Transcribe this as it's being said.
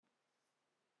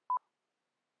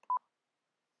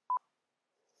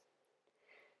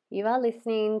You are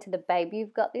listening to the Baby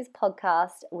You've Got This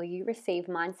podcast, where you receive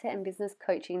mindset and business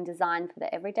coaching designed for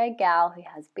the everyday gal who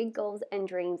has big goals and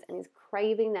dreams and is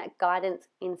craving that guidance,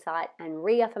 insight, and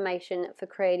reaffirmation for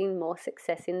creating more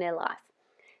success in their life.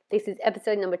 This is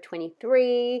episode number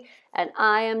 23, and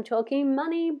I am talking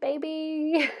money,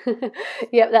 baby.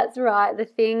 Yep, that's right. The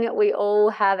thing we all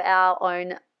have our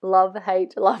own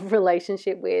love-hate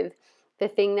relationship with. The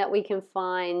thing that we can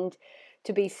find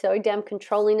to be so damn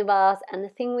controlling of us, and the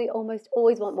thing we almost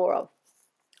always want more of.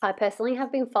 I personally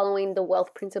have been following the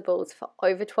wealth principles for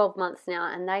over 12 months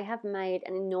now, and they have made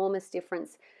an enormous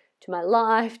difference to my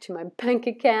life, to my bank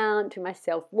account, to my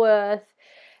self-worth,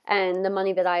 and the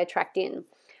money that I attract in.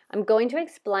 I'm going to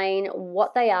explain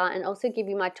what they are and also give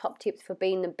you my top tips for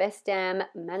being the best damn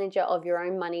manager of your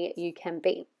own money you can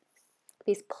be.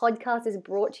 This podcast is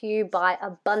brought to you by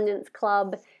Abundance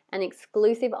Club, an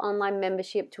exclusive online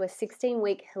membership to a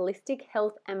 16-week holistic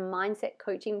health and mindset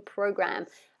coaching program.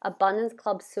 Abundance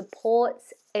Club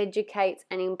supports, educates,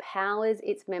 and empowers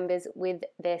its members with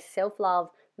their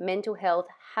self-love, mental health,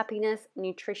 happiness,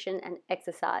 nutrition, and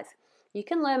exercise. You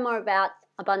can learn more about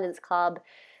Abundance Club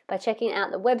by checking out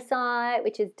the website,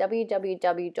 which is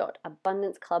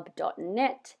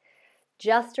www.abundanceclub.net.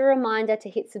 Just a reminder to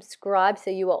hit subscribe so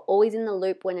you are always in the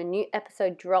loop when a new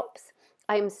episode drops.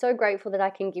 I am so grateful that I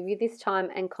can give you this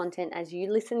time and content as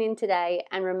you listen in today,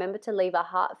 and remember to leave a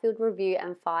heart-filled review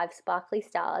and 5 sparkly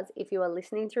stars if you are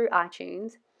listening through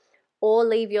iTunes, or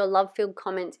leave your love-filled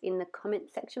comments in the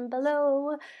comment section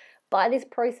below. By this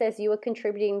process, you are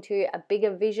contributing to a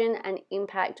bigger vision and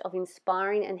impact of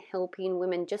inspiring and helping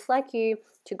women just like you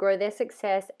to grow their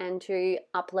success and to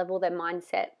up-level their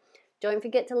mindset. Don't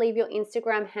forget to leave your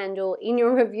Instagram handle in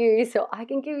your review so I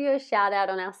can give you a shout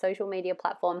out on our social media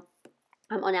platform.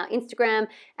 I'm on our Instagram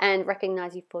and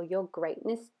recognize you for your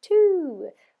greatness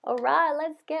too. All right,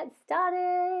 let's get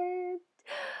started.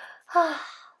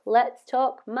 Let's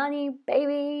talk money,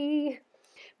 baby.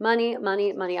 Money,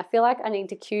 money, money. I feel like I need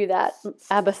to cue that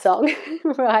ABBA song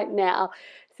right now.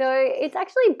 So it's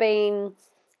actually been,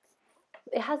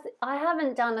 I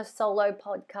haven't done a solo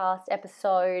podcast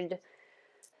episode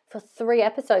for 3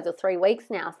 episodes or 3 weeks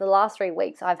now. So the last 3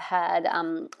 weeks I've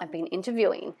been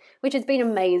interviewing, which has been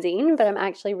amazing, but I'm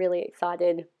actually really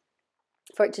excited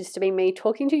for it just to be me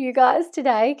talking to you guys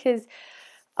today, because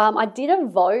I did a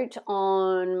vote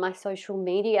on my social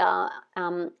media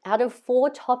out of 4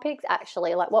 topics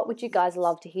actually, like what would you guys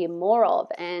love to hear more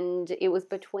of, and it was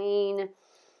between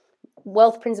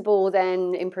wealth principles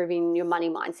and improving your money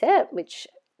mindset, which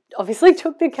obviously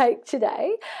took the cake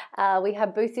today. We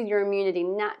have boosted your immunity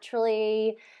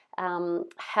naturally,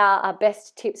 how our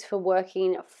best tips for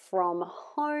working from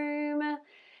home,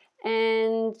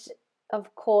 and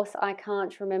of course I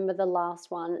can't remember the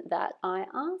last one that I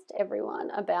asked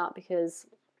everyone about, because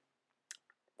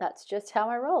that's just how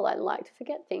I roll. I like to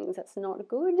forget things. That's not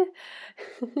good.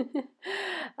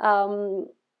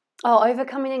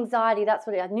 Overcoming anxiety. That's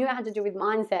what I knew it had to do with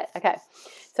mindset. Okay,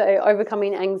 so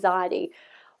overcoming anxiety.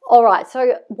 All right,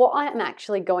 so what I am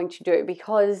actually going to do,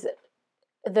 because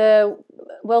the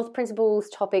wealth principles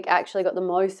topic actually got the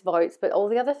most votes, but all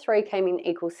the other 3 came in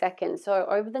equal second. So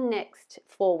over the next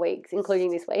 4 weeks, including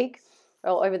this week,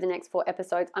 or over the next 4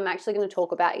 episodes, I'm actually going to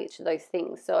talk about each of those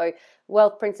things. So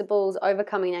wealth principles,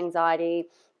 overcoming anxiety,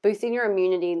 boosting your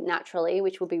immunity naturally,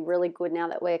 which will be really good now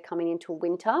that we're coming into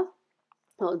winter.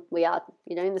 Well, we are,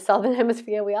 in the southern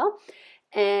hemisphere we are.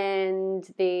 And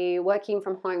the working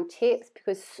from home tips,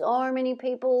 because so many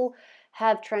people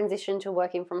have transitioned to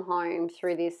working from home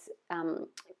through this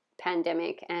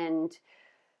pandemic, and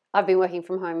I've been working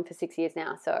from home for 6 years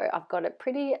now, so I've got it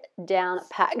pretty down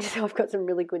packed. So I've got some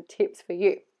really good tips for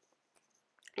you.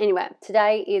 Anyway,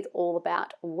 today is all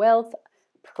about wealth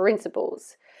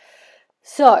principles.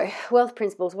 So wealth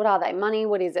principles, what are they? Money,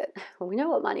 what is it? Well, we know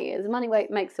what money is. Money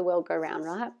makes the world go round,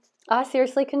 right? I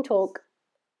seriously can talk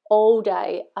all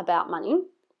day about money.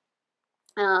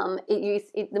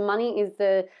 The money is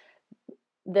the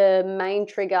main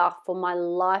trigger for my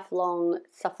lifelong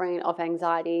suffering of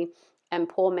anxiety and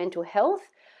poor mental health.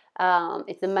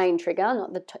 It's the main trigger,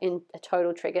 not a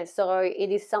total trigger. So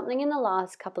it is something in the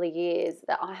last couple of years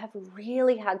that I have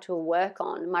really had to work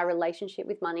on, my relationship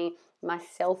with money, my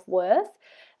self-worth.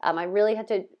 I really had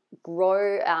to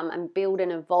grow and build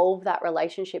and evolve that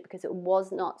relationship, because it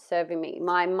was not serving me.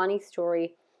 My money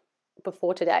story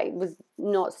before today was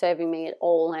not serving me at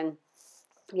all, and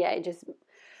it just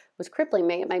was crippling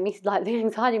me. It made me, like, the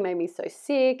anxiety made me so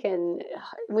sick, and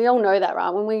we all know that, right?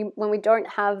 When we don't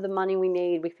have the money we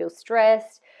need, we feel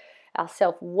stressed, our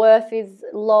self-worth is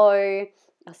low,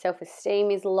 our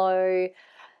self-esteem is low,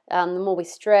 The more we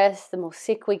stress, the more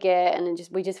sick we get, and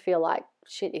we just feel like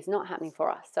shit is not happening for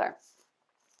us. So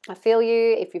I feel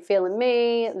you. If you're feeling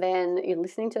me, then you're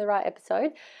listening to the right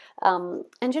episode.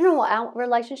 And you know what? Our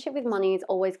relationship with money is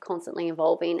always constantly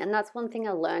evolving. And that's one thing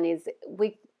I learned is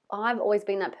I've always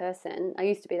been that person. I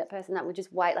used to be that person that would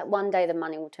just wait. Like one day the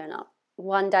money will turn up.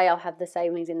 One day I'll have the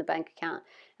savings in the bank account.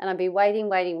 And I'd be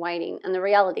waiting. And the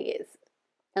reality is,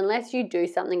 unless you do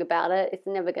something about it, it's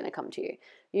never going to come to you.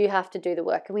 You have to do the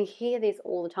work. And we hear this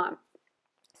all the time.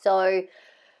 So,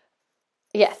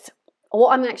 yes,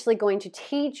 what I'm actually going to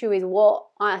teach you is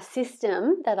a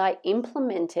system that I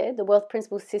implemented, the wealth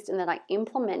principles system that I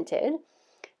implemented,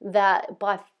 that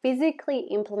by physically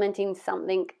implementing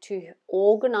something to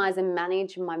organize and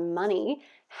manage my money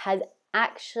has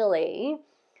actually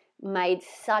made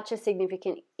such a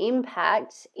significant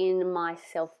impact in my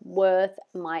self-worth,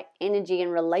 my energy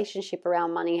and relationship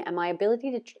around money, and my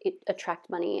ability to attract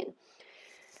money in.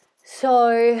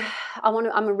 So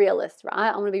I'm a realist, right?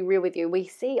 I want to be real with you. We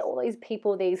see all these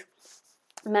people, these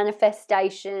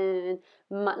manifestation,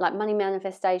 like money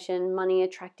manifestation, money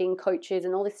attracting coaches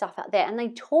and all this stuff out there. And they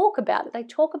talk about it. They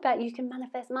talk about you can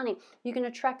manifest money. You can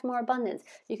attract more abundance.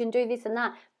 You can do this and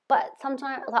that. But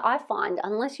sometimes I find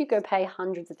unless you go pay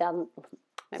hundreds of thousands,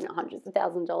 maybe not hundreds of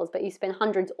thousands of dollars, but you spend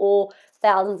hundreds or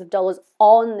thousands of dollars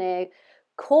on their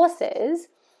courses,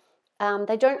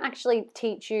 they don't actually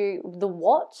teach you the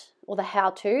what or the how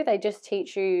to. They just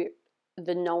teach you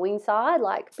the knowing side,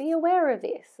 like be aware of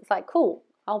this. It's like, cool,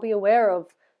 I'll be aware of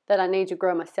that I need to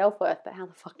grow my self-worth, but how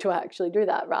the fuck do I actually do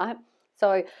that, right?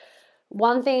 So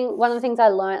one of the things I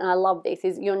learned, and I love this,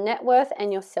 is your net worth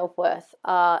and your self-worth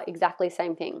are exactly the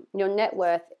same thing. Your net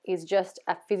worth is just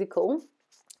a physical,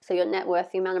 so your net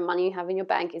worth, the amount of money you have in your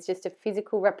bank, is just a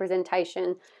physical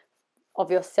representation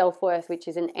of your self-worth, which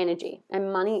is an energy.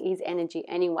 And money is energy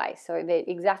anyway, so they're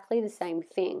exactly the same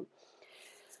thing.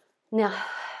 Now,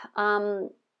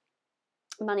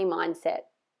 money mindset.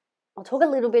 I'll talk a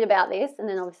little bit about this, and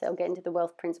then obviously I'll get into the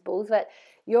wealth principles, but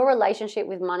your relationship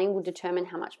with money will determine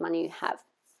how much money you have.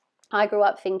 I grew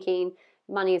up thinking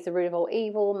money is the root of all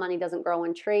evil. Money doesn't grow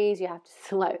on trees. You have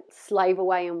to slave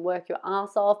away and work your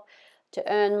ass off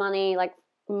to earn money. Like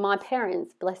my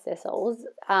parents, bless their souls,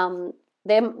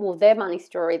 their money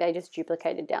story, they just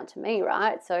duplicated down to me,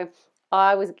 right? So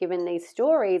I was given these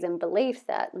stories and beliefs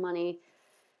that money,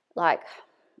 like,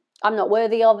 I'm not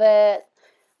worthy of it.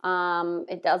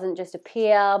 It doesn't just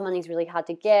appear. Money's really hard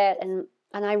to get. And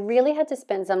I really had to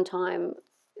spend some time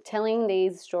telling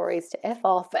these stories to F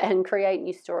off and create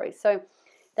new stories. So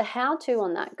the how-to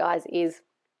on that, guys, is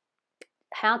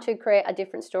how to create a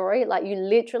different story. Like you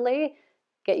literally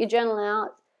get your journal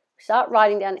out, start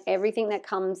writing down everything that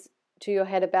comes to your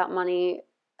head about money,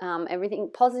 everything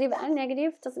positive and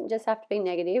negative. It doesn't just have to be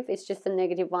negative. It's just the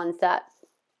negative ones that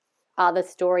are the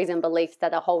stories and beliefs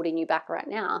that are holding you back right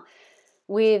now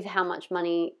with how much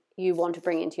money you want to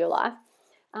bring into your life.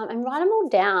 And write them all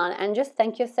down and just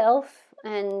thank yourself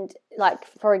and like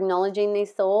for acknowledging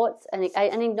these thoughts and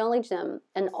acknowledge them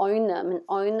and own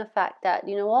the fact that,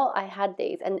 you know what, I had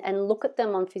these, and look at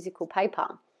them on physical paper.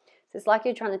 So it's like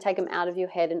you're trying to take them out of your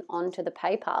head and onto the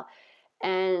paper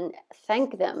and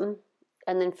thank them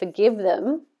and then forgive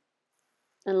them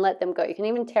and let them go. You can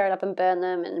even tear it up and burn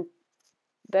them and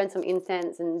burn some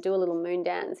incense and do a little moon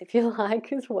dance if you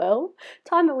like as well.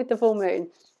 Time it with the full moon.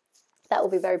 That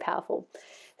will be very powerful.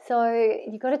 So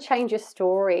you got to change your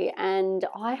story, and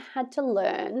I had to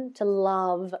learn to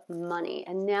love money.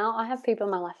 And now I have people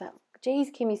in my life that, geez,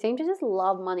 Kim, you seem to just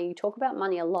love money. You talk about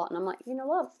money a lot. And I'm like, you know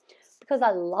what? Because I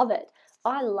love it.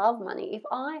 I love money. If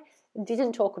I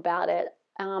didn't talk about it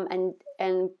and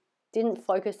didn't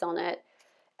focus on it,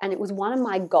 and it was one of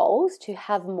my goals to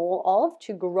have more of,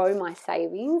 to grow my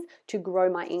savings, to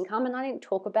grow my income, and I didn't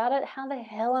talk about it, how the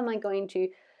hell am I going to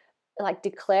like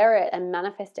declare it and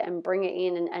manifest it and bring it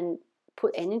in and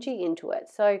put energy into it?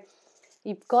 So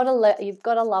you've got to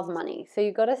love money. So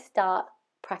you've got to start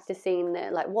practicing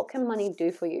what can money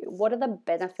do for you? What are the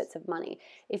benefits of money?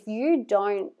 If you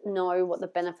don't know what the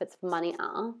benefits of money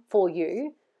are for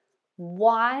you,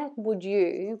 why would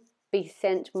you be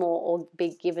sent more or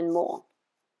be given more?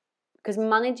 Because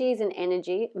money is an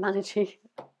energy. Money.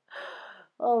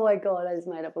 Oh my God, I just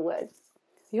made up a word.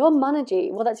 Your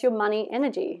money. Well, that's your money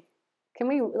energy.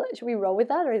 Should we roll with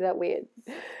that, or is that weird?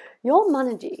 Your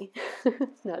money.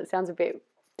 No, it sounds a bit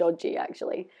dodgy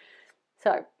actually.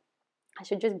 So I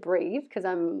should just breathe because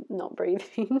I'm not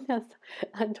breathing as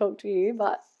I talk to you,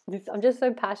 but I'm just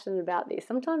so passionate about this.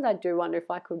 Sometimes I do wonder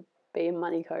if I could be a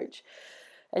money coach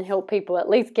and help people at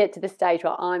least get to the stage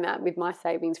where I'm at with my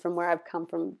savings from where I've come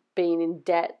from being in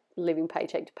debt living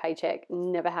paycheck to paycheck,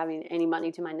 never having any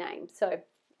money to my name. So,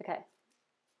 okay,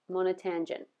 I'm on a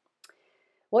tangent.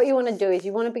 What you want to do is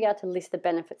you want to be able to list the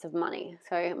benefits of money.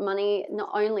 So money,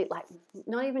 not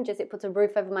even just it puts a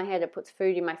roof over my head, it puts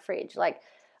food in my fridge. Like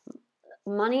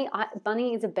money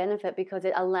is a benefit because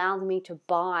it allows me to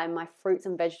buy my fruits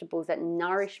and vegetables that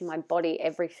nourish my body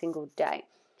every single day.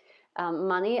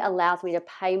 Money allows me to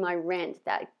pay my rent,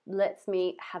 that lets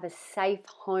me have a safe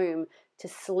home to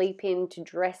sleep in, to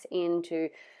dress in, to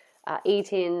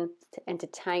eat in, to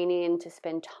entertain in, to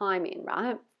spend time in,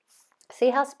 right? See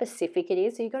how specific it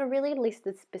is? So you've got to really list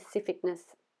the specific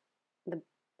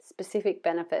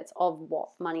benefits of what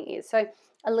money is. So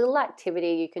a little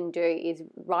activity you can do is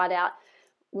write out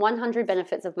 100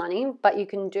 benefits of money, but you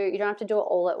don't have to do it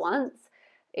all at once.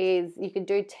 You could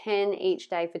do 10 each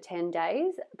day for 10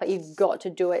 days, but you've got to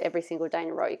do it every single day in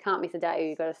a row. You can't miss a day or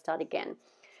you've got to start again.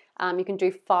 You can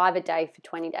do 5 a day for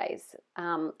 20 days.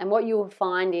 And what you will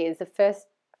find is the first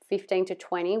 15 to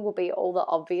 20 will be all the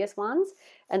obvious ones.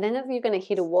 And then you're going to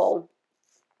hit a wall.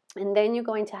 And then you're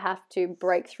going to have to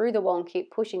break through the wall and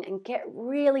keep pushing and get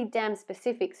really damn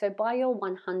specific. So by your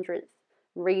 100th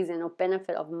reason or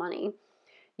benefit of money,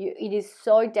 it is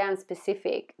so damn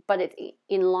specific, but it's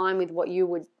in line with what you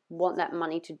would want that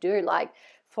money to do. Like,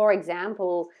 for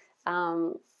example,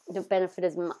 the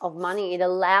benefit of money, it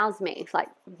allows me, like,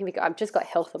 here we go, I've just got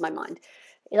health on my mind.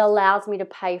 It allows me to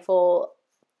pay for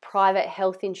private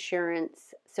health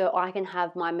insurance so I can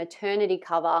have my maternity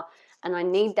cover, and I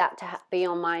need that to be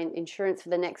on my insurance for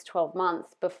the next 12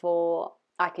 months before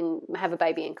I can have a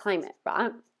baby and claim it,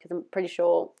 right? Because I'm pretty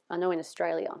sure, I know in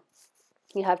Australia,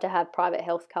 you have to have private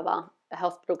health cover, a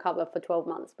hospital cover for 12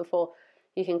 months before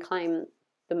you can claim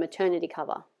the maternity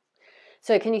cover.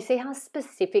 So can you see how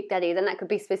specific that is? And that could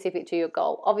be specific to your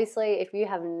goal. Obviously, if you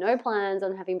have no plans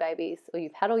on having babies or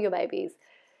you've had all your babies,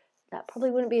 that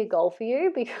probably wouldn't be a goal for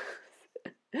you because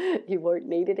you won't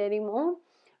need it anymore.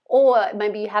 Or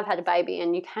maybe you have had a baby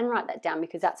and you can write that down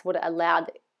because that's what it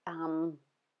allowed,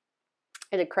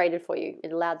 it had created for you.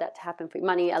 It allowed that to happen for you.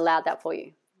 Money allowed that for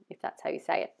you, if that's how you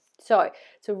say it. So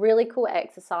it's a really cool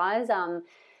exercise.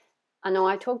 I know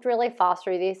I talked really fast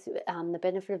through this. The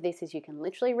benefit of this is you can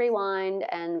literally rewind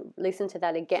and listen to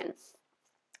that again.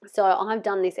 So I've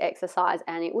done this exercise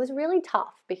and it was really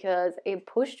tough because it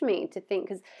pushed me to think,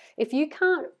 because if you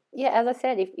can't, as I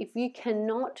said, if you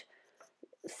cannot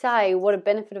say what a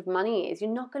benefit of money is,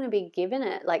 you're not going to be given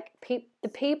it. Like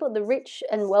the rich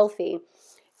and wealthy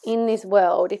in this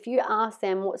world, if you ask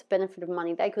them what's the benefit of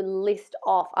money, they could list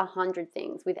off 100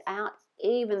 things without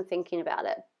even thinking about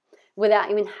it, without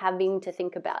even having to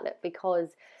think about it, because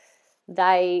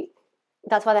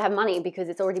that's why they have money, because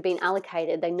it's already been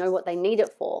allocated. They know what they need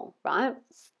it for, right?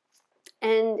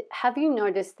 And have you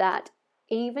noticed that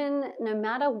even no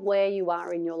matter where you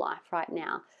are in your life right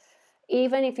now,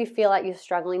 even if you feel like you're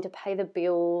struggling to pay the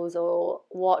bills or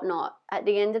whatnot, at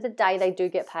the end of the day, they do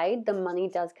get paid. The money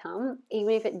does come,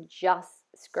 even if it just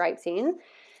scrapes in.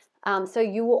 So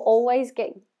you will always get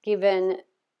given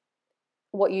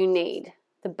what you need,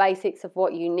 the basics of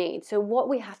what you need. So what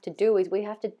we have to do is we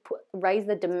have to raise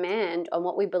the demand on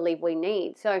what we believe we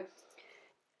need. So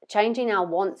changing our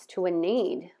wants to a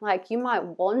need. Like, you might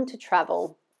want to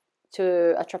travel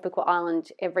to a tropical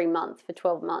island every month for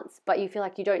 12 months, but you feel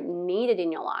like you don't need it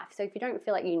in your life. So if you don't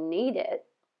feel like you need it,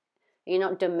 you're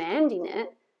not demanding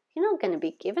it, you're not going to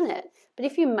be given it. But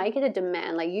if you make it a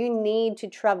demand, like you need to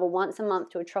travel once a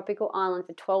month to a tropical island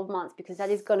for 12 months because that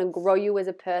is going to grow you as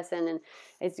a person and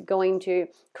it's going to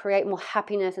create more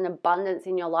happiness and abundance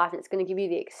in your life, and it's going to give you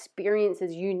the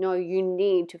experiences you know you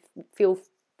need to feel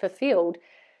fulfilled.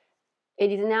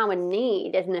 It is now a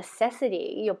need, a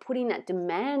necessity. You're putting that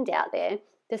demand out there.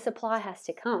 The supply has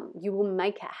to come. You will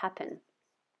make it happen.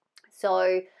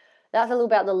 So that's a little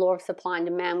about the law of supply and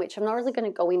demand, which I'm not really going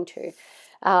to go into.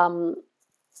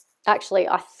 Actually,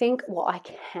 I think what I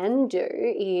can do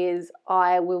is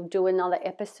I will do another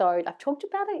episode. I've talked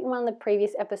about it in one of the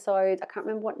previous episodes. I can't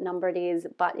remember what number it is,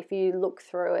 but if you look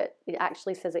through it, it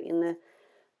actually says it in the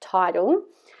title.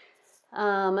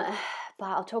 But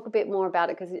I'll talk a bit more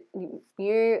about it, because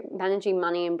you managing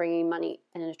money and bringing money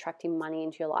and attracting money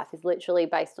into your life is literally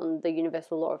based on the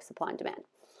universal law of supply and demand.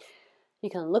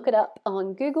 You can look it up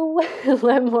on Google and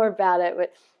learn more about it.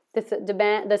 But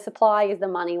the supply is the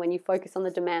money. When you focus on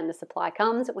the demand, the supply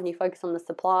comes. When you focus on the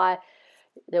supply,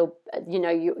 you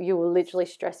will literally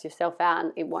stress yourself out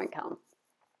and it won't come.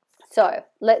 So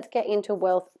let's get into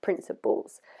wealth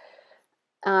principles.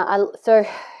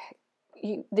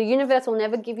 The universe will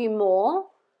never give you more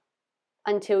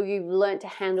until you've learned to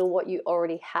handle what you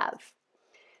already have.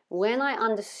 when I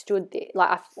understood this,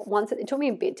 like once it took me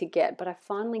a bit to get, but I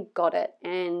finally got it,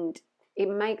 and it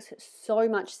makes so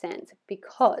much sense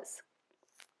because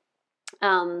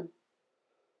then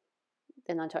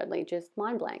I totally just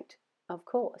mind blanked, of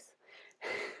course.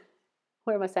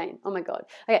 What am I saying? Oh my God.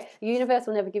 Okay, the universe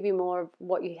will never give you more of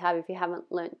what you have if you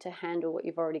haven't learned to handle what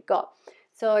you've already got.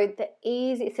 So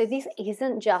this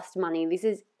isn't just money. This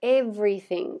is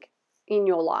everything in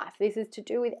your life. This is to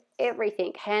do with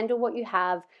everything. Handle what you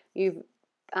have. You've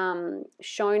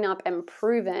shown up and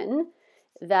proven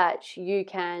that you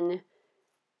can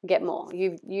get more.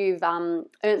 You've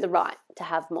earned the right to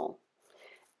have more.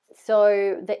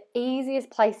 So the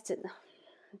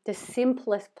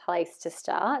simplest place to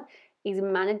start is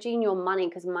managing your money,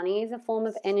 because money is a form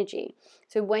of energy.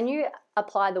 So when you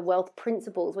apply the wealth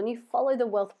principles, when you follow the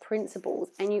wealth principles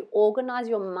and you organize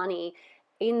your money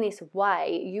in this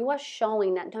way, you are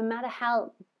showing that no matter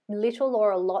how little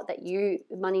or a lot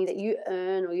money that you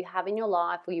earn or you have in your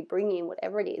life or you bring in,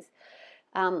 whatever it is,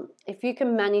 if you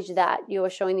can manage that, you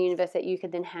are showing the universe that you can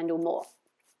then handle more.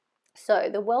 So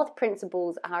the wealth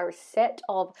principles are a set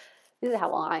of, this is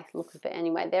how I look at it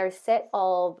anyway, they're a set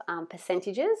of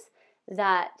percentages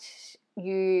that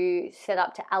you set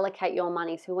up to allocate your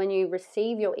money. So when you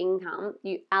receive your income,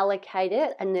 you allocate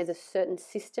it, and there's a certain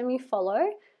system you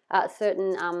follow,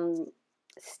 certain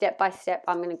step by step,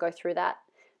 I'm going to go through that,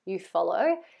 you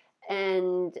follow.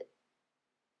 And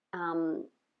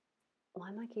why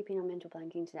am I keeping on mental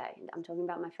blanking today? I'm talking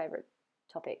about my favorite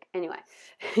topic. Anyway,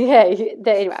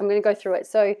 anyway, I'm going to go through it.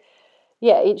 So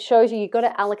yeah, it shows you've got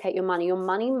to allocate your money. Your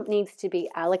money needs to be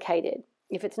allocated.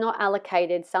 If it's not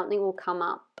allocated, something will come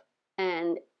up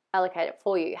and allocate it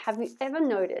for you. Have you ever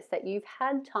noticed that you've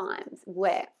had times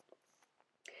where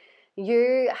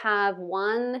you have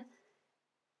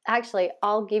actually,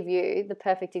 I'll give you the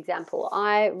perfect example.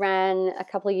 I ran a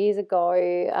couple of years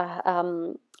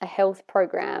ago a health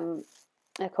program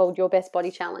called Your Best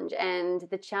Body Challenge, and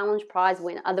the challenge prize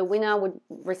winner, the winner would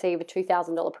receive a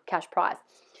 $2,000 cash prize.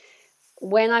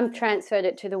 When I transferred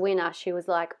it to the winner, she was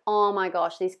like, oh my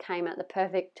gosh, this came at the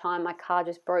perfect time. My car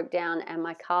just broke down and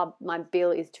my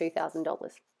bill is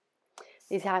 $2,000.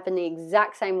 This happened the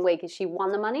exact same week as she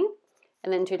won the money,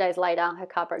 and then 2 days later, her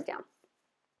car broke down.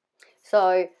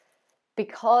 So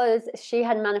because she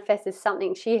had manifested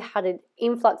something, she had an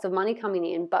influx of money coming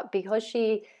in, but because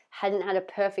she hadn't had a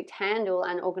perfect handle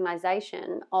and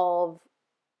organization of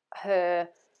her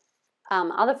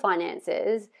other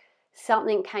finances,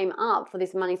 something came up for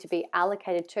this money to be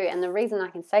allocated to. And the reason I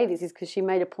can say this is because she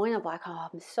made a point of like, oh,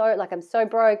 I'm so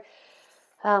broke.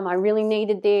 I really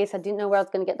needed this. I didn't know where I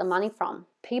was going to get the money from.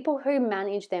 People who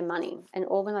manage their money and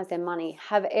organize their money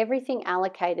have everything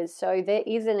allocated. So there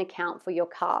is an account for your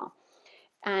car.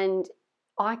 And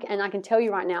I can tell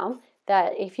you right now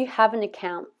that if you have an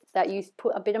account that you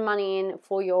put a bit of money in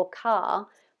for your car,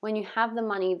 when you have the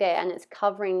money there and it's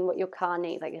covering what your car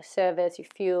needs, like your service, your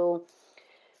fuel,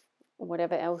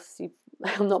 whatever else,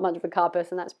 I'm not much of a car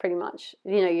person, that's pretty much,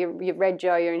 your Red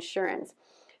Joe, your insurance.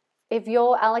 If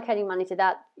you're allocating money to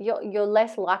that, you're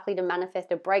less likely to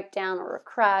manifest a breakdown or a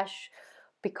crash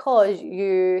because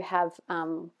you have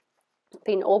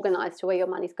been organized to where your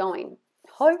money's going.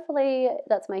 Hopefully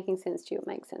that's making sense to you. It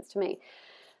makes sense to me.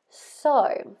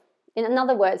 So, in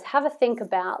other words, have a think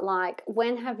about like,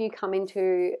 when have you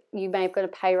you may have got a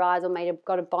pay rise or may have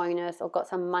got a bonus or got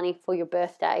some money for your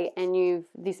birthday, and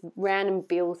this random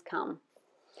bills come,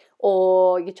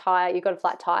 or you got a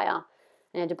flat tire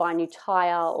and you had to buy a new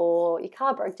tire, or your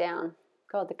car broke down.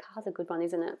 God, the car's a good one,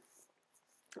 isn't it?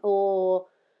 Or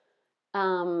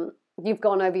you've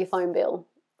gone over your phone bill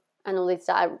and all this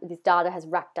data has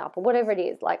racked up, or whatever it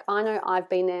is. Like, I know I've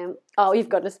been there. Oh, you've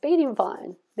got a speeding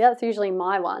fine. That's usually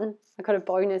my one. I got a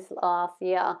bonus last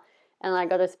year and I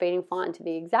got a speeding fine to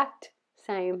the exact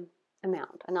same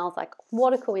amount. And I was like,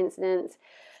 what a coincidence.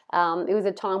 It was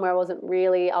a time where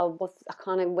I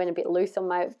kind of went a bit loose on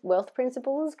my wealth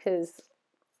principles because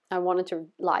I wanted to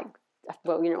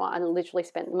I literally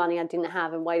spent money I didn't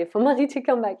have and waited for money to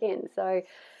come back in. So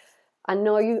I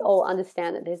know you all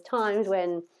understand that there's times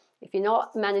when if you're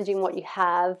not managing what you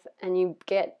have and you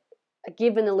get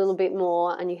given a little bit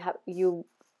more and you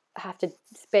have to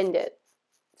spend it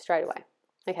straight away.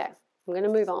 Okay, I'm going to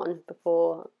move on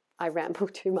before I ramble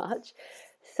too much.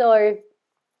 So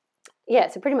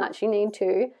pretty much you need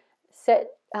to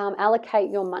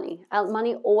allocate your money.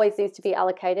 Money always needs to be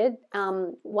allocated.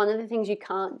 One of the things you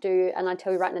can't do, and I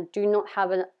tell you right now, do not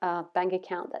have a bank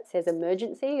account that says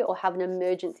emergency or have an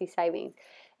emergency savings.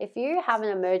 If you have an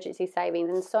emergency savings,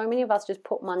 and so many of us just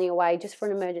put money away just for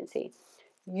an emergency,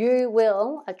 you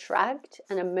will attract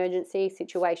an emergency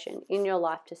situation in your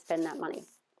life to spend that money.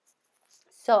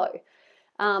 So,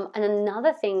 and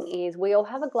another thing is we all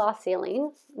have a glass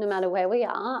ceiling, no matter where we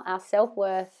are. Our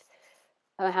self-worth,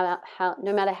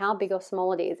 no matter how big or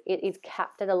small it is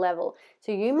capped at a level.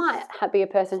 So you might be a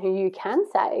person who you can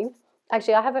save.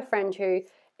 Actually, I have a friend who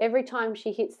every time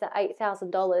she hits the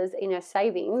 $8,000 in her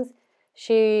savings,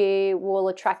 she will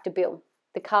attract a bill.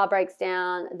 The car breaks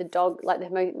down, the dog, like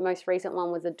the most recent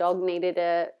one was the dog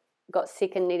got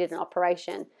sick and needed an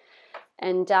operation.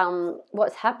 And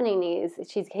what's happening is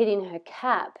she's hitting her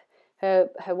cap, her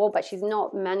wall, but she's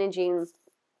not managing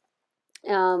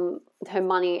her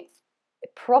money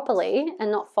properly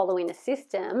and not following a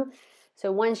system.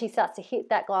 So when she starts to hit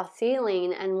that glass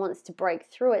ceiling and wants to break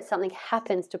through it, something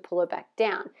happens to pull her back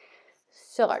down.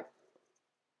 So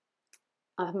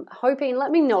I'm hoping,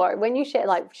 let me know when you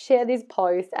share this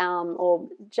post, or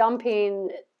jump in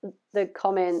the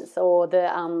comments, or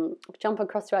jump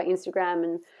across to our Instagram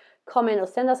and comment or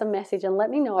send us a message and let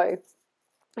me know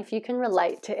if you can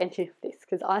relate to any of this,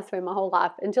 because I swear my whole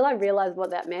life, until I realized what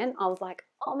that meant, I was like,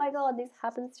 oh my God, this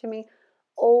happens to me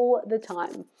all the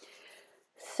time.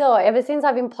 So ever since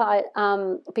I've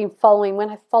been following, when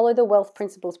I follow the wealth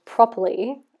principles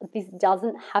properly, this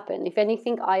doesn't happen. If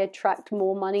anything, I attract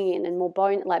more money in and more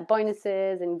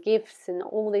bonuses and gifts and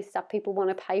all this stuff. People want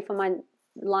to pay for my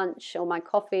lunch or my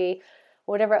coffee,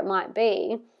 whatever it might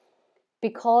be,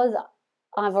 because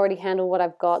I've already handled what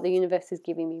I've got. The universe is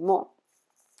giving me more.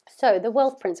 So the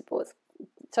wealth principles.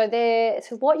 So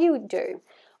what you do.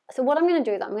 So what I'm going to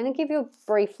do is I'm going to give you a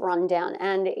brief rundown,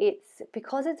 and it's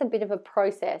because it's a bit of a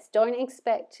process. Don't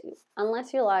expect,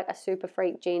 unless you're like a super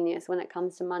freak genius when it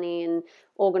comes to money and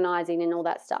organizing and all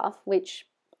that stuff, which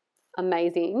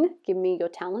amazing. Give me your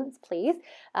talents, please.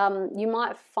 You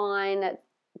might find that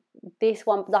this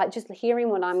one, like just hearing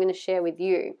what I'm going to share with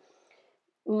you,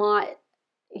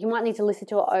 you might need to listen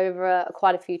to it over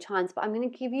quite a few times, but I'm going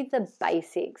to give you the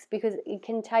basics because it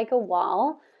can take a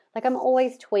while. Like I'm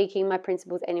always tweaking my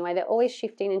principles anyway. They're always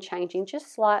shifting and changing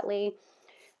just slightly.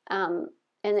 And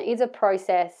it is a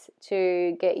process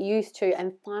to get used to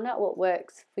and find out what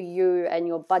works for you and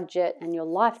your budget and your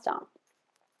lifestyle.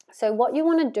 So what you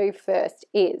want to do first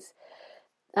is,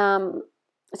 so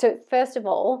first of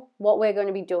all, what we're going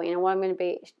to be doing and what I'm going to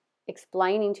be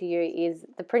explaining to you is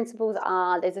the principles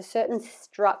are, there's a certain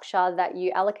structure that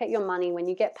you allocate your money when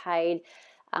you get paid.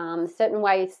 Certain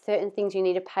ways, certain things you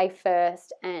need to pay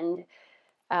first, and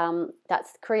that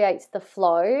creates the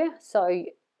flow. So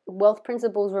wealth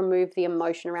principles remove the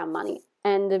emotion around money,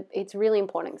 and it's really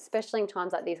important, especially in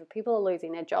times like these where people are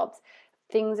losing their jobs,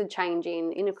 things are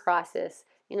changing, in a crisis,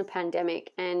 in a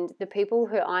pandemic, and the people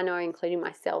who I know, including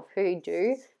myself, who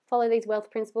do follow these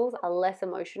wealth principles are less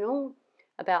emotional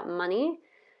about money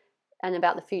and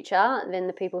about the future than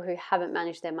the people who haven't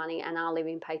managed their money and are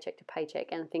living paycheck to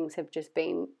paycheck, and things have just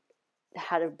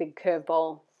had a big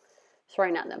curveball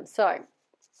thrown at them. So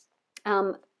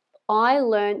I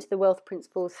learned the wealth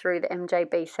principles through the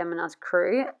MJB Seminars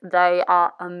crew. They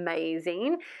are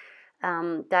amazing.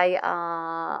 I'm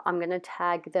going to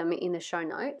tag them in the show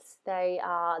notes. They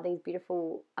are these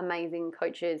beautiful, amazing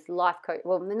coaches, life coach.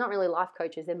 Well, they're not really life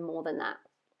coaches. They're more than that.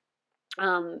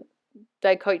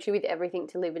 They coach you with everything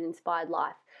to live an inspired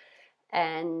life.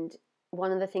 And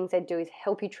one of the things they do is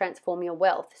help you transform your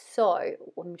wealth. So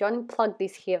I'm going to plug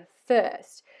this here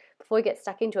first before we get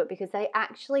stuck into it, because they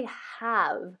actually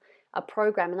have a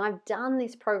program, and I've done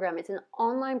this program. It's an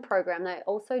online program. They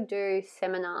also do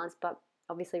seminars, but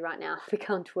obviously right now we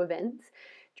can't do events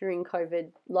during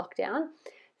COVID lockdown.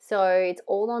 So it's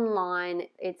all online.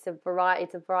 It's a variety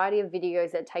of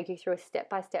videos that take you through a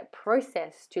step-by-step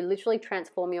process to literally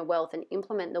transform your wealth and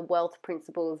implement the wealth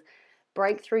principles,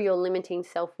 break through your limiting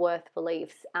self-worth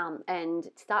beliefs, and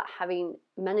start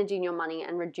managing your money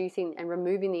and reducing and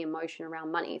removing the emotion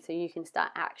around money, so you can start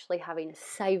actually having a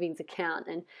savings account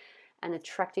and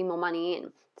attracting more money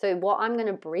in. So what I'm going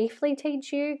to briefly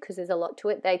teach you, because there's a lot to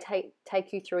it, they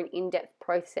take you through an in-depth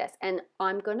process, and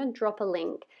I'm going to drop a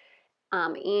link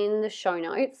in the show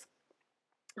notes.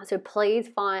 So please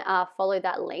follow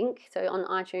that link. So on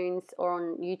iTunes or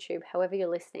on YouTube, however you're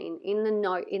listening, in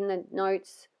the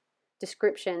notes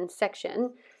description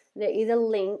section, there is a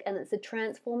link, and it's a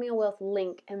Transform Your Wealth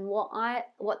link. And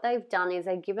what they've done is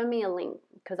they've given me a link,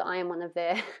 because I am one of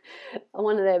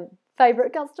their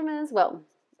favorite customers. Well,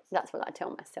 that's what I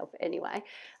tell myself anyway.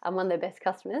 I'm one of their best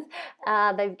customers.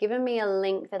 They've given me a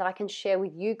link that I can share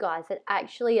with you guys that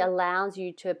actually allows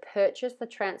you to purchase the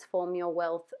Transform Your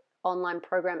Wealth online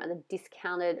program at a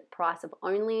discounted price of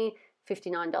only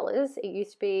 $59. It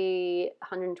used to be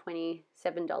 $127.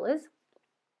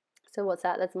 So what's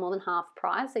that? That's more than half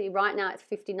price. So right now it's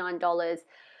 $59.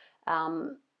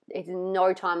 it's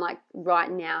no time like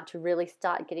right now to really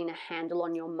start getting a handle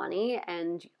on your money.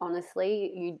 And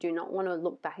honestly, you do not want to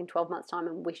look back in 12 months time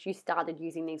and wish you started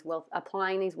using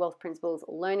applying these wealth principles,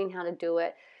 learning how to do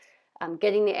it,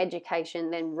 getting the education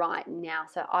then right now.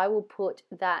 So I will put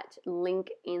that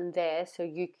link in there so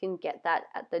you can get that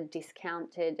at the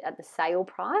sale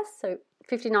price. So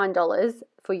 $59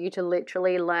 for you to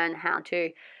literally learn how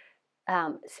to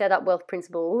set up wealth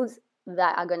principles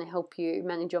that are going to help you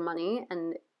manage your money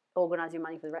and organize your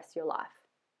money for the rest of your life.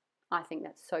 I think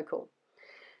that's so cool.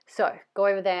 So go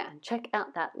over there and check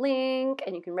out that link,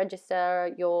 and you can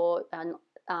register your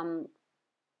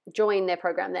join their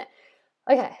program there.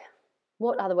 Okay,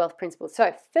 what are the wealth principles?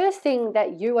 So first thing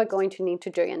that you are going to need to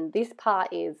do, and this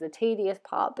part is the tedious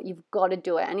part, but you've got to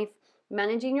do it. And if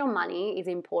managing your money is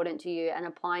important to you and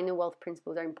applying the wealth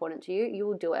principles are important to you, you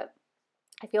will do it.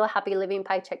 If you're happy living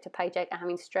paycheck to paycheck and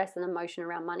having stress and emotion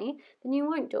around money, then you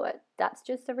won't do it. That's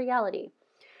just the reality.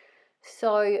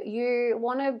 So you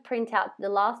want to print out the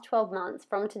last 12 months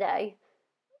from today,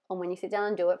 or when you sit down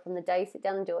and do it, from the day you sit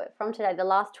down and do it, from today, the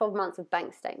last 12 months of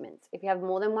bank statements. If you have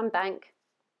more than one bank,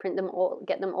 print them all,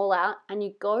 get them all out, and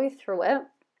you go through it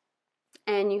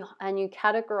and you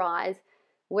categorize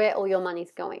where all your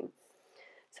money's going.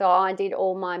 So I did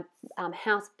all my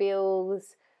house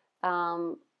bills,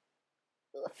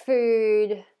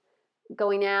 food,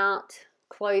 going out,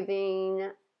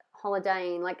 clothing,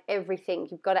 holidaying, like everything.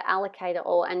 You've got to allocate it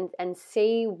all and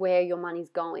see where your money's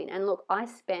going. And look, I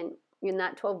spent, in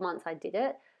that 12 months I did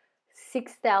it,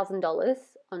 $6,000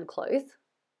 on clothes.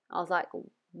 I was like,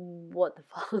 what the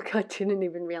fuck? I didn't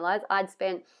even realize.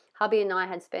 Hubby and I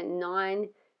had spent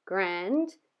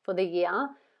 $9,000 for the year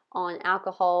on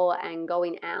alcohol and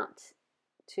going out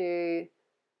to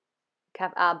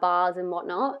bars and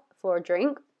whatnot for a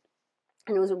drink.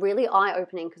 And it was really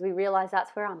eye-opening because we realized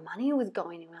that's where our money was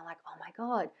going. And we're like, oh my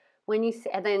God.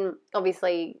 And then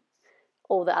obviously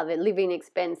all the other living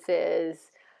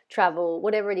expenses, travel,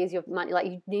 whatever it is, your money, like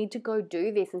you need to go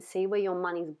do this and see where your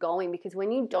money's going, because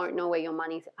when you don't know where your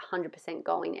money's 100%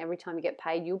 going every time you get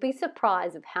paid, you'll be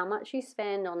surprised of how much you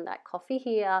spend on that coffee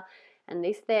here and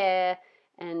this there.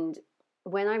 And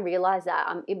when I realized that,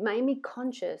 it made me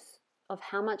conscious of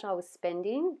how much I was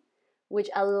spending, which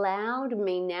allowed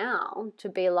me now to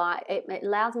be like, it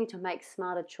allows me to make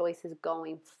smarter choices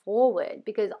going forward,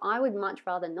 because I would much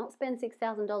rather not spend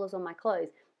 $6,000 on my clothes.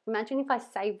 Imagine if I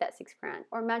saved that $6,000,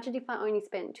 or imagine if I only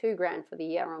spent $2,000 for the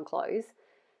year on clothes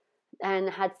and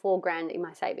had $4,000 in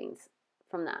my savings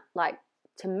from that. Like,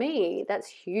 to me, that's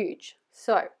huge.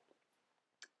 So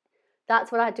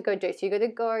that's what I had to go do. So you got to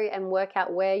go and work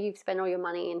out where you've spent all your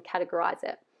money and categorize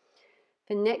it.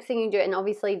 The next thing you do, and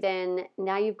obviously then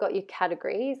now you've got your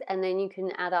categories, and then you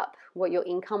can add up what your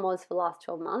income was for the last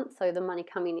 12 months, so the money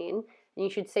coming in, and you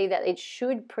should see that it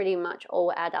should pretty much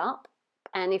all add up.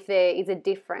 And if there is a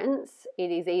difference, it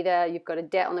is either you've got a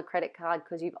debt on the credit card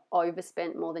because you've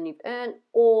overspent more than you've earned,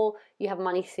 or you have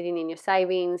money sitting in your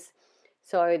savings.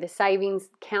 So the savings,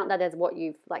 count that as what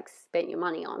you've like spent your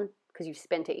money on because you've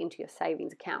spent it into your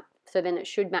savings account. So then it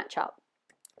should match up.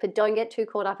 But don't get too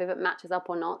caught up if it matches up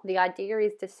or not. The idea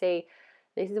is to see,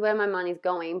 this is where my money's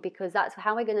going, because that's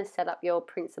how we're going to set up your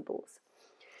principles.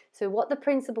 So what the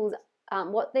principles,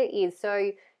 what there is,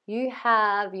 so you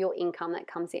have your income that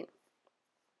comes in.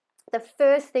 The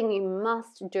first thing you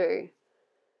must do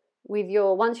with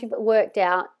once you've worked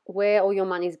out where all your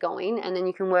money's going, and then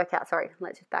you can work out,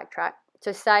 let's just backtrack.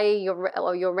 So say your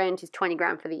rent is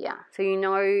 $20,000 for the year. So you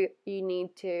know you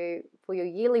need to, for your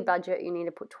yearly budget, you need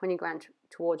to put $20,000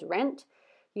 towards rent.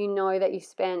 You know that you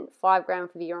spent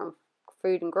 $5,000 for the year on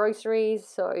food and groceries.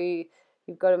 So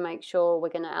you've got to make sure we're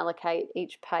going to allocate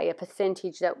pay a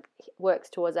percentage that works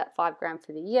towards that $5,000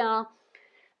 for the year.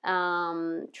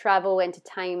 Travel,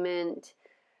 entertainment.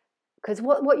 Because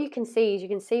what you can see is you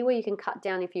can see where you can cut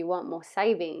down if you want more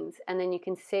savings, and then you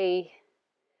can see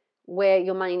where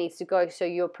your money needs to go, so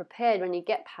you're prepared when you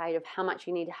get paid of how much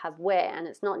you need to have where, and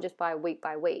it's not just by week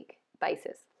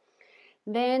basis.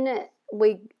 Then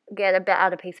we get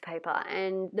out a piece of paper,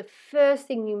 and the first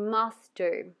thing you must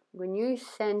do when you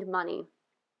send money,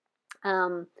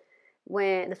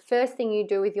 where the first thing you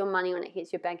do with your money when it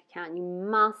hits your bank account, you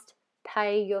must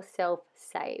pay yourself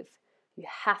save. You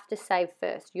have to save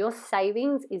first. Your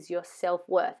savings is your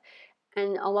self-worth.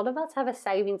 And a lot of us have a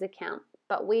savings account,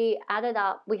 but we add it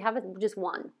up. We have just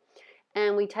one.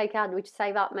 And we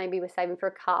save up, maybe we're saving for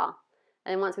a car.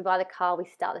 And then once we buy the car, we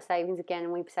start the savings again,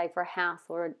 and we save for a house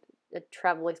or a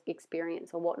travel experience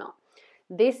or whatnot.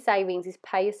 This savings is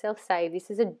pay yourself save. This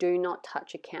is a do not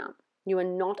touch account. You are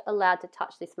not allowed to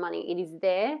touch this money. It is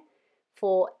there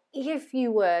for if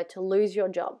you were to lose your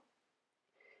job.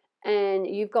 and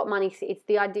you've got money. It's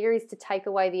the idea is to take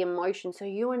away the emotion. So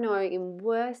you know in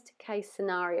worst case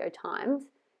scenario times,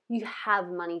 you have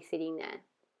money sitting there.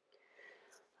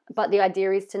 But the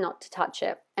idea is to not to touch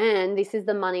it. And this is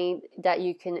the money that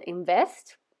you can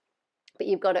invest, but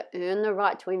you've got to earn the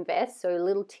right to invest. So a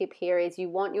little tip here is you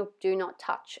want your do not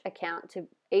touch account to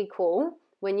equal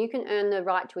when you can earn the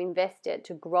right to invest it,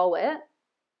 to grow it,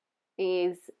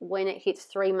 is when it hits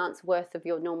 3 months worth of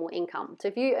your normal income. So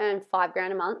if you earn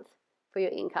 $5,000 a month for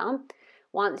your income,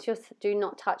 once your do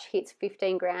not touch hits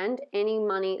 15 grand, any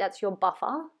money, that's your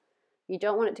buffer. You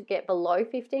don't want it to get below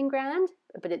 15 grand,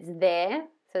 but it's there.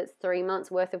 So it's 3 months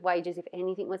worth of wages if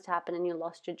anything was to happen and you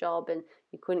lost your job and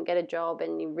you couldn't get a job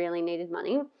and you really needed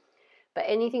money. But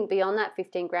anything beyond that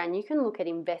 15 grand, you can look at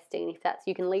investing. If that's,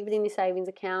 you can leave it in your savings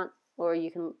account, or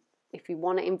you can, if you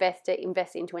want to invest it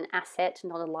into an asset,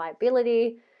 not a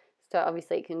liability. So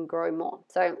obviously it can grow more.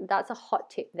 So that's a hot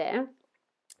tip there.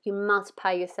 You must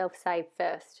pay yourself save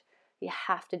first. You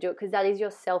have to do it because that is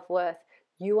your self-worth.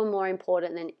 You are more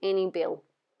important than any bill.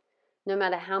 No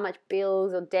matter how much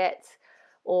bills or debts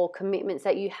or commitments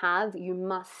that you have, you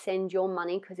must send your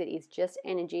money, because it is just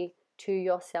energy, to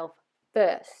yourself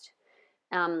first.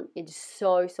 It's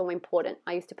so important.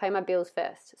 I used to pay my bills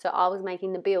first. So I was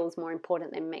making the bills more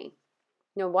important than me.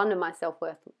 No wonder my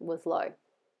self-worth was low.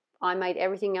 I made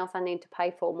everything else I need to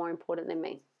pay for more important than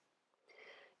me.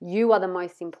 You are the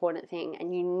most important thing,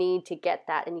 and you need to get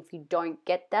that. And if you don't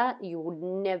get that, you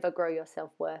will never grow your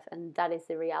self-worth. And that is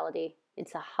the reality.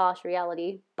 It's a harsh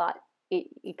reality, but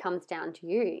it comes down to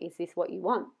you. Is this what you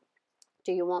want?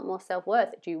 Do you want more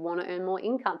self-worth? Do you want to earn more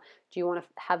income? Do you want to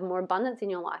have more abundance in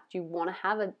your life? Do you want to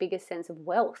have a bigger sense of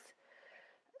wealth?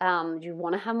 Do you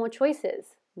want to have more choices?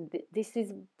 This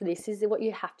is what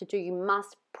you have to do. You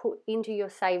must put into your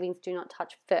savings, do not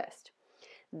touch first.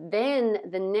 Then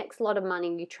the next lot of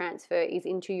money you transfer is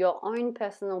into your own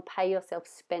personal pay yourself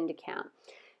spend account.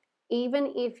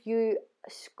 Even if you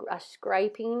are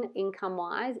scraping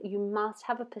income-wise, you must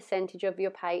have a percentage of your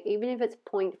pay, even if it's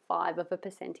 0.5 of a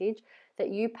percentage, that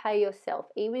you pay yourself,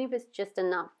 even if it's just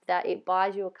enough that it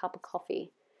buys you a cup of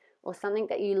coffee or something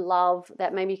that you love,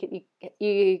 that maybe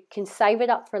you can save it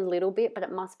up for a little bit, but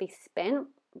it must be spent.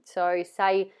 So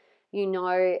say,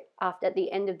 at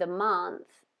the end of the month,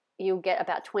 you'll get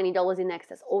about $20 in there because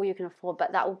that's all you can afford,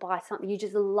 but that will buy something you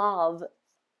just love,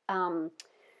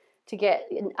 to get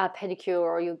a pedicure,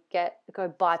 or you'll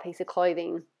go buy a piece of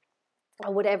clothing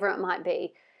or whatever it might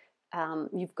be.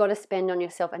 You've got to spend on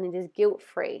yourself, and it is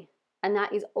guilt-free. And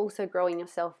that is also growing your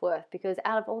self-worth, because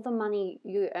out of all the money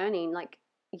you're earning, like,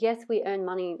 yes, we earn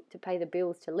money to pay the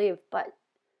bills to live, but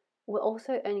we're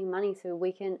also earning money so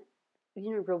we can,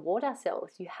 reward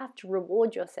ourselves. You have to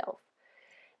reward yourself.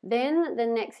 Then the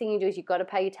next thing you do is you've got to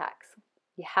pay your tax.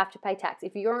 You have to pay tax.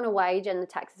 If you're on a wage and the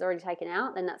tax is already taken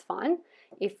out, then that's fine.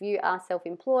 If you are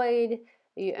self-employed,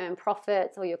 you earn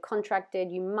profits, or you're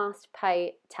contracted, you must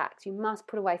pay tax. You must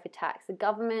put away for tax. The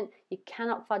government, you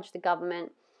cannot fudge the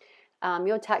government.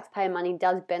 Your taxpayer money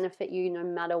does benefit you no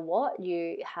matter what.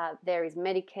 There is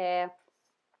Medicare,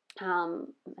 and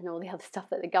all the other stuff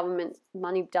that the government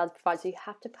money does provide. So you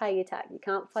have to pay your tax. You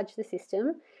can't fudge the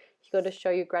system. You've got to show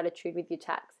your gratitude with your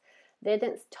tax. Then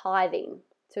it's tithing,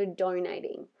 so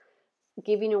donating,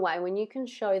 giving away. When you can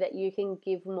show that you can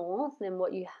give more than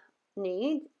what you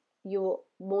need, the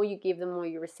more you give, the more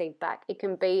you receive back. It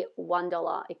can be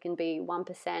 $1, it can be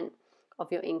 1%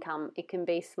 of your income, it can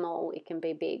be small, it can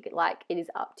be big. Like, it is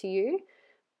up to you,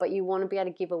 but you want to be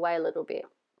able to give away a little bit.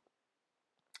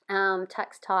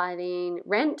 Tax, tithing,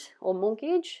 rent or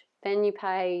mortgage. Then you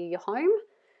pay your home.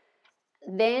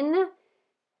 Then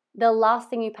the last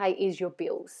thing you pay is your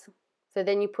bills. So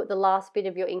then you put the last bit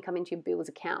of your income into your bills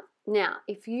account. Now,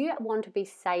 if you want to be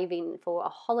saving for a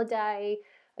holiday,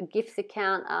 a gifts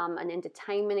account, an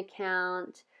entertainment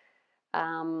account,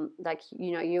 like,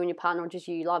 you and your partner, or just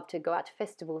you love to go out to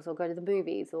festivals or go to the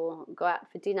movies or go out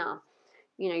for dinner,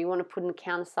 you want to put an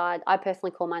account aside. I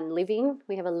personally call mine living.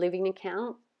 We have a living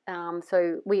account.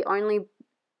 So we only,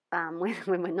 when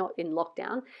we're not in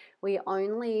lockdown, we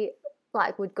only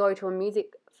would go to a music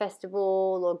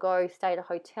festival or go stay at a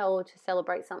hotel to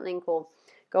celebrate something, or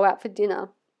go out for dinner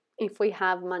if we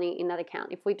have money in that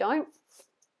account. If we don't,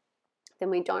 then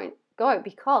we don't go,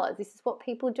 because this is what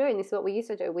people do, and this is what we used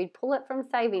to do. We'd pull it from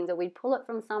savings, or we'd pull it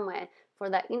from somewhere for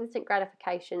that instant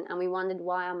gratification, and we wondered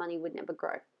why our money would never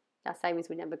grow. Our savings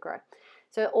would never grow.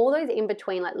 So all those in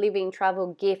between, like living,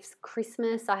 travel, gifts,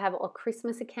 Christmas, I have a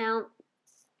Christmas account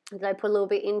that I put a little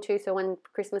bit into, so when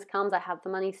Christmas comes, I have the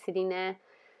money sitting there.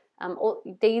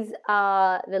 These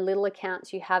are the little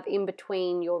accounts you have in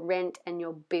between your rent and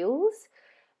your bills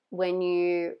when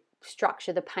you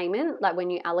structure the payment, like when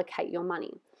you allocate your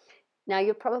money. Now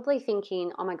you're probably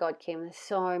thinking, oh my God, Kim, there's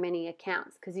so many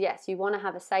accounts. Because yes, you want to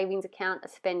have a savings account, a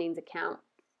spendings account,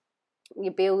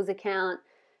 your bills account,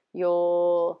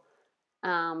 your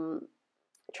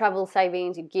travel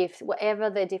savings, your gifts, whatever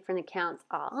the different accounts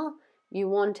are, you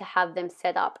want to have them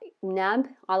set up. NAB,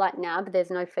 I like NAB,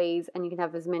 there's no fees, and you can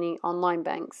have as many online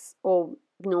banks or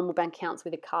normal bank accounts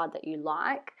with a card that you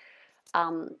like.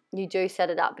 You do set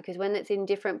it up, because when it's in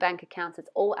different bank accounts, it's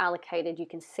all allocated. You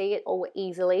can see it all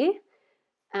easily,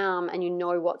 and you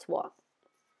know what's what.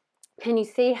 Can you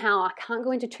see how I can't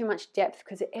go into too much depth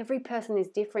because every person is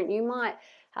different? You might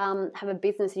have a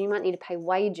business and you might need to pay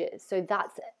wages, so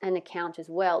that's an account as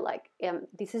well. Like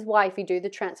this is why if you do the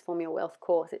Transform Your Wealth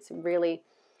course,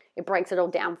 it breaks it all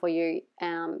down for you,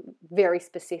 very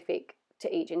specific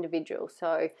to each individual.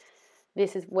 So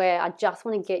this is where I just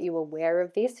want to get you aware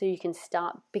of this so you can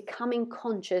start becoming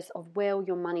conscious of where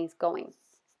your money's going.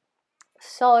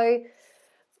 So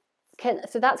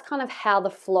that's kind of how the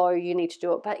flow you need to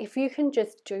do it. But if you can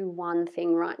just do one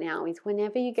thing right now, is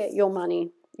whenever you get your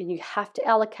money and you have to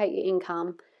allocate your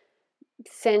income,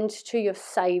 send to your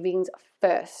savings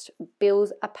first.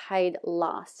 Bills are paid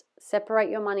last. Separate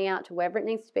your money out to wherever it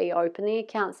needs to be. Open the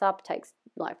accounts up. It takes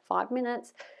like 5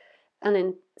 minutes. And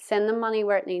then send the money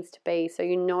where it needs to be, so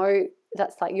you know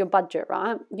that's like your budget,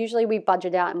 right? Usually we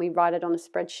budget out and we write it on a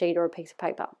spreadsheet or a piece of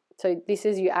paper. So this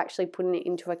is you actually putting it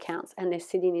into accounts, and they're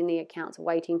sitting in the accounts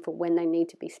waiting for when they need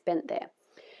to be spent there.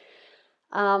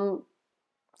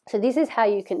 So this is how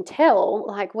you can tell,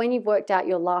 like when you've worked out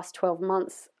your last 12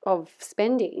 months of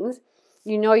spendings,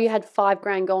 you know you had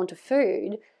 $5,000 going to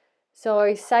food.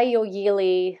 So say your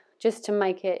yearly, just to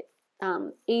make it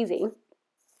easy,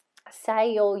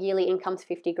 say your yearly income's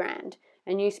 $50,000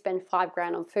 and you spend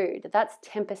 $5,000 on food. That's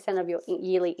 10% of your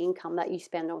yearly income that you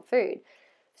spend on food.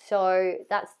 So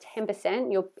that's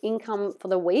 10%, your income for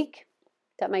the week.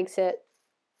 That makes it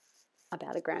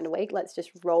about $1,000 a week. Let's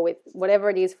just roll with whatever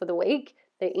it is for the week,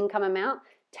 the income amount.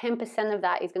 10% of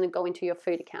that is going to go into your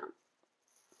food account.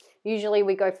 Usually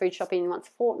we go food shopping once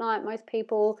a fortnight, most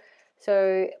people.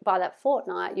 So by that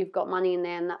fortnight, you've got money in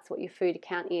there, and that's what your food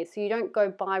account is. So you don't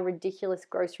go buy ridiculous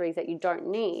groceries that you don't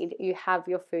need. You have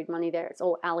your food money there. It's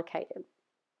all allocated.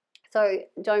 So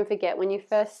don't forget, when you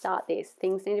first start this,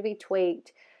 things need to be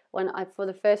tweaked. For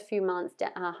the first few months,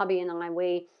 hubby and I,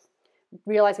 we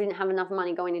realized we didn't have enough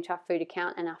money going into our food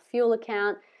account and our fuel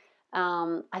account.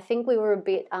 I think we were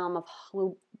we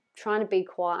were trying to be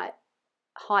quite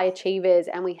high achievers,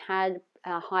 and we had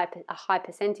a high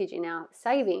percentage in our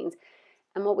savings.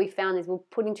 And what we found is we're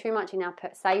putting too much in our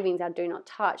savings, our do not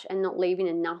touch, and not leaving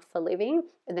enough for living.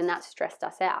 And then that stressed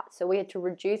us out. So we had to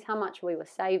reduce how much we were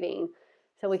saving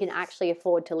so we can actually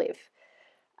afford to live.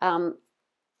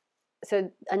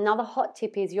 So another hot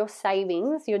tip is your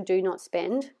savings, your do not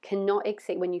spend, cannot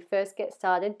exceed, when you first get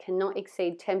started, cannot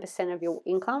exceed 10% of your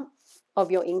income,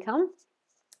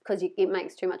 because it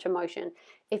makes too much emotion.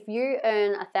 If you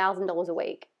earn $1,000 a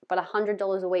week, but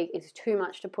 $100 a week is too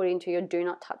much to put into your do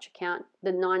not touch account,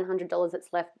 the $900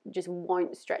 that's left just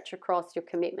won't stretch across your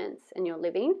commitments and your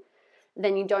living,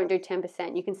 then you don't do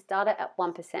 10%. You can start it at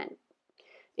 1%.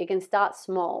 You can start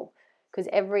small, because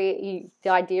the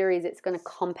idea is it's going to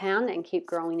compound and keep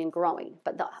growing and growing.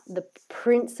 But the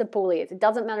principle is, it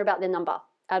doesn't matter about the number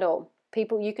at all.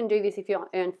 People, you can do this if you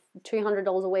earn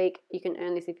 $200 a week. You can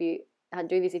earn this if you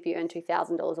do this if you earn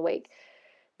 $2,000 a week.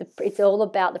 It's all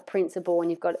about the principle,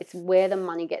 and it's where the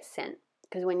money gets sent.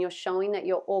 Because when you're showing that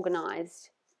you're organized,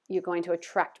 you're going to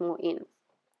attract more in.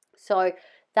 So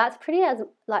that's pretty as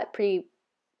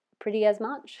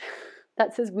much.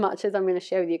 That's as much as I'm going to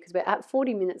share with you, because we're at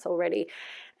 40 minutes already,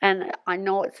 and I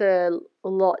know it's a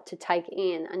lot to take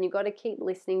in, and you've got to keep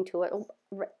listening to it.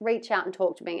 Reach out and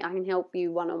talk to me. I can help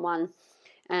you one-on-one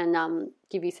and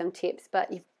give you some tips.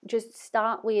 But you just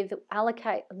start with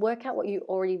work out what you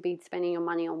already been spending your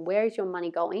money on. Where is your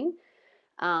money going?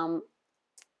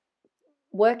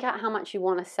 Work out how much you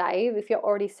want to save. If you're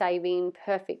already saving,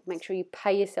 perfect. Make sure you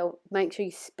pay yourself. Make sure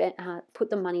you put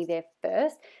the money there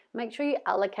first. Make sure you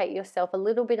allocate yourself a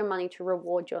little bit of money to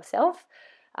reward yourself,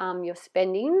 your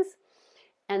spendings,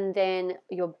 and then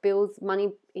your bills.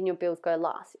 Money in your bills go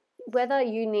last. Whether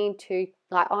you need to,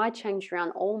 like I changed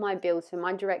around all my bills, so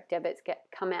my direct debits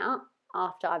come out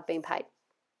after I've been paid,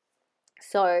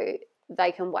 so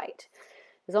they can wait.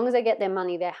 As long as they get their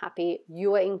money, they're happy.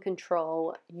 You are in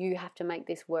control. You have to make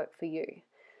this work for you.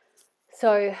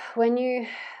 So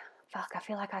I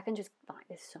feel like I can just,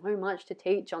 there's so much to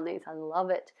teach on these. I love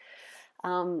it.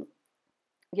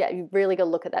 You really got to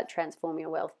look at that Transform Your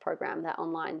Wealth program, that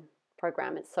online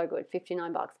program. It's so good.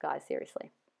 $59, guys,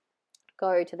 seriously.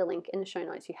 go to the link in the show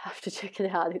notes. You have to check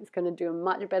it out. It's going to do a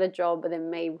much better job than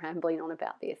me rambling on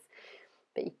about this.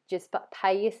 But you just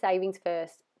pay your savings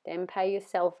first, then pay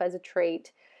yourself as a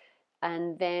treat,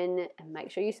 and then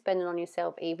make sure you spend it on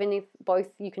yourself. Even if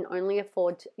both you can only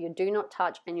afford, you do not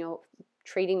touch, and you're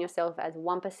treating yourself as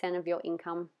 1% of your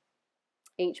income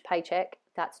each paycheck,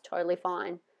 that's totally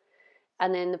fine.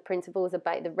 And then the principles are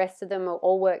the rest of them are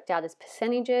all worked out as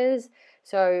percentages.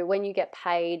 So when you get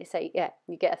paid, say,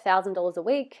 you get $1,000 a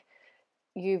week,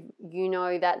 you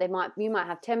know that you might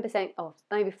have 10% or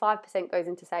maybe 5% goes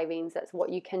into savings. That's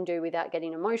what you can do without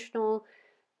getting emotional.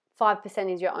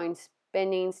 5% is your own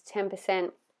spendings.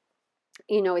 10%,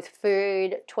 is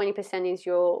food. 20% is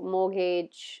your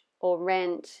mortgage or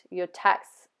rent. Your tax,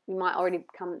 you might already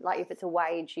like if it's a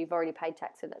wage, you've already paid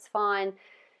tax, so that's fine.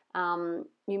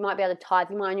 You might be able to tithe.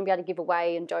 You might only be able to give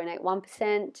away and donate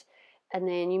 1%, and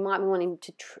then you might be wanting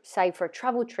to save for a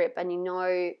travel trip, and you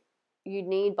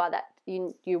need by that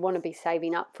you want to be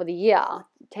saving up for the year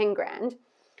 10 grand.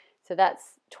 So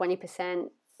that's 20%.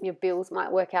 Your bills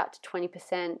might work out to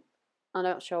 20%. I'm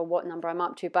not sure what number I'm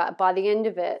up to, but by the end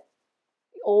of it,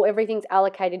 everything's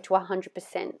allocated to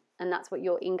 100%, and that's what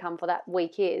your income for that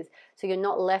week is. So you're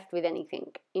not left with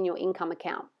anything in your income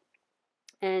account.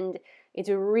 And it's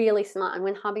really smart. And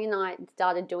when hubby and I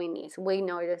started doing this, we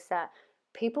noticed that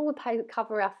people would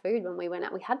cover our food when we went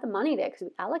out. We had the money there because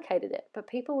we allocated it, but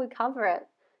people would cover it.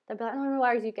 They'd be like, "Oh, no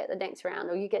worries, you get the next round,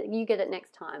 or you get it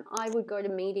next time." I would go to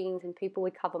meetings and people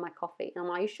would cover my coffee. And I'm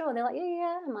like, "Are you sure?" They're like,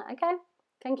 "Yeah." I'm like, "Okay,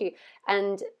 thank you."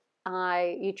 And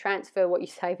you transfer what you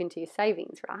save into your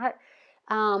savings, right?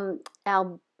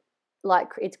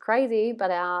 It's crazy,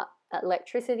 but our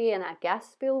electricity and our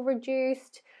gas bill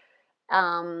reduced.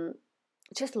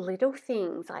 Just little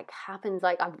things happens.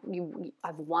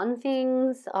 I've won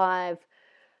things. I've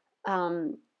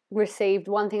received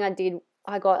one thing I did.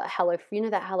 I got that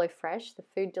HelloFresh, the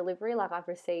food delivery. I've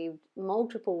received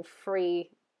multiple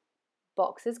free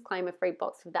boxes, claim a free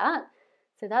box for that.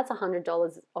 So that's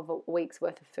 $100 of a week's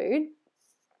worth of food.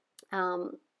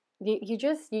 You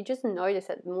just notice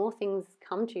that more things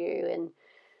come to you, and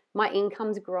my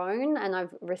income's grown, and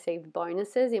I've received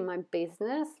bonuses in my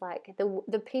business. Like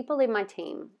the people in my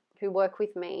team who work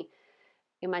with me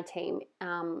in my team,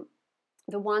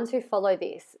 the ones who follow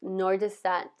this notice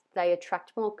that they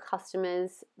attract more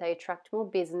customers, they attract more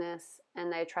business,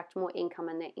 and they attract more income,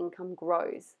 and their income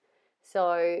grows.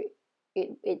 So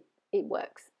it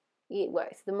works. It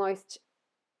works. The most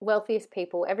wealthiest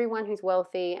people, everyone who's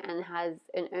wealthy and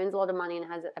earns a lot of money and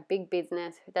has a big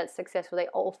business that's successful, they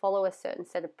all follow a certain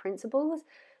set of principles.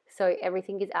 So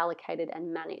everything is allocated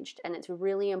and managed. And it's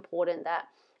really important that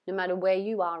no matter where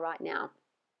you are right now,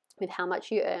 with how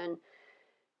much you earn,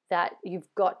 that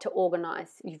you've got to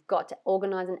organize. You've got to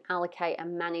organize and allocate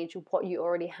and manage what you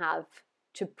already have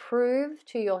to prove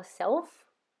to yourself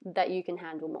that you can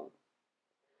handle more.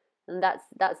 And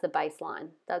that's the baseline.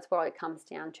 That's what it comes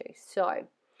down to. So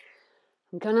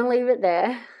I'm going to leave it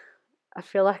there. I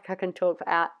feel like I can talk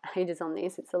for ages on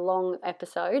this. It's a long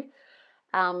episode.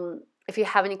 If you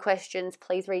have any questions,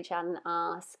 please reach out and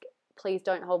ask. Please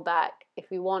don't hold back.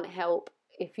 If you want help,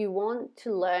 if you want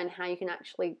to learn how you can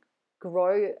actually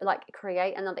grow,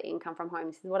 create another income from home,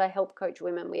 this is what I help coach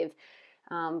women with.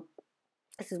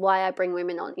 This is why I bring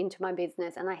women into my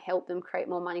business, and I help them create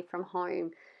more money from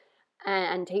home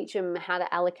and teach them how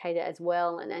to allocate it as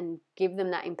well, and give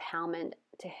them that empowerment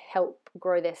to help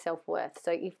grow their self-worth.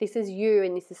 So if this is you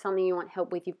and this is something you want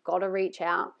help with, you've got to reach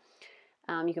out.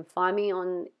 You can find me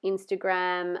on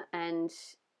Instagram, and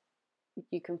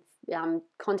you can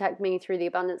contact me through the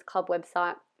Abundance Club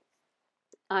website.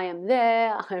 I am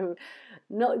there. I'm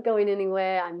not going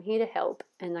anywhere. I'm here to help,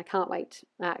 and I can't wait.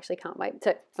 I actually can't wait.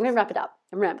 So I'm going to wrap it up.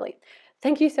 I'm rambling.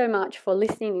 Thank you so much for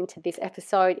listening into this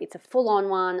episode. It's a full-on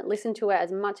one. Listen to it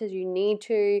as much as you need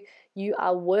to. You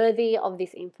are worthy of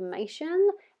this information,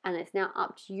 and it's now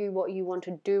up to you what you want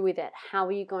to do with it. How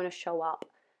are you going to show up?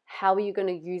 How are you going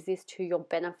to use this to your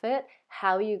benefit?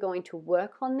 How are you going to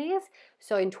work on this?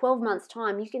 So in 12 months'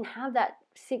 time, you can have that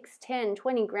 6, 10,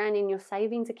 20 grand in your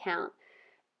savings account,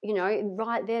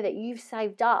 right there, that you've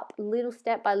saved up little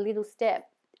step by little step,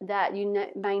 that you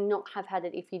may not have had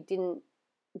it if you didn't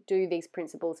do these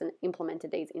principles and implemented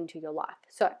these into your life.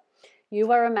 So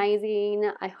you are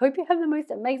amazing. I hope you have the most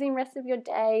amazing rest of your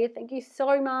day. Thank you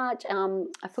so much.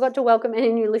 I forgot to welcome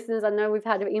any new listeners. I know we've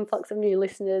had an influx of new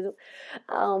listeners.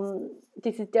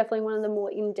 This is definitely one of the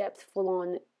more in-depth,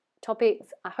 full-on topics.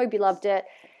 I hope you loved it,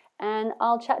 and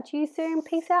I'll chat to you soon.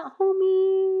 Peace out,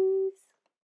 homies.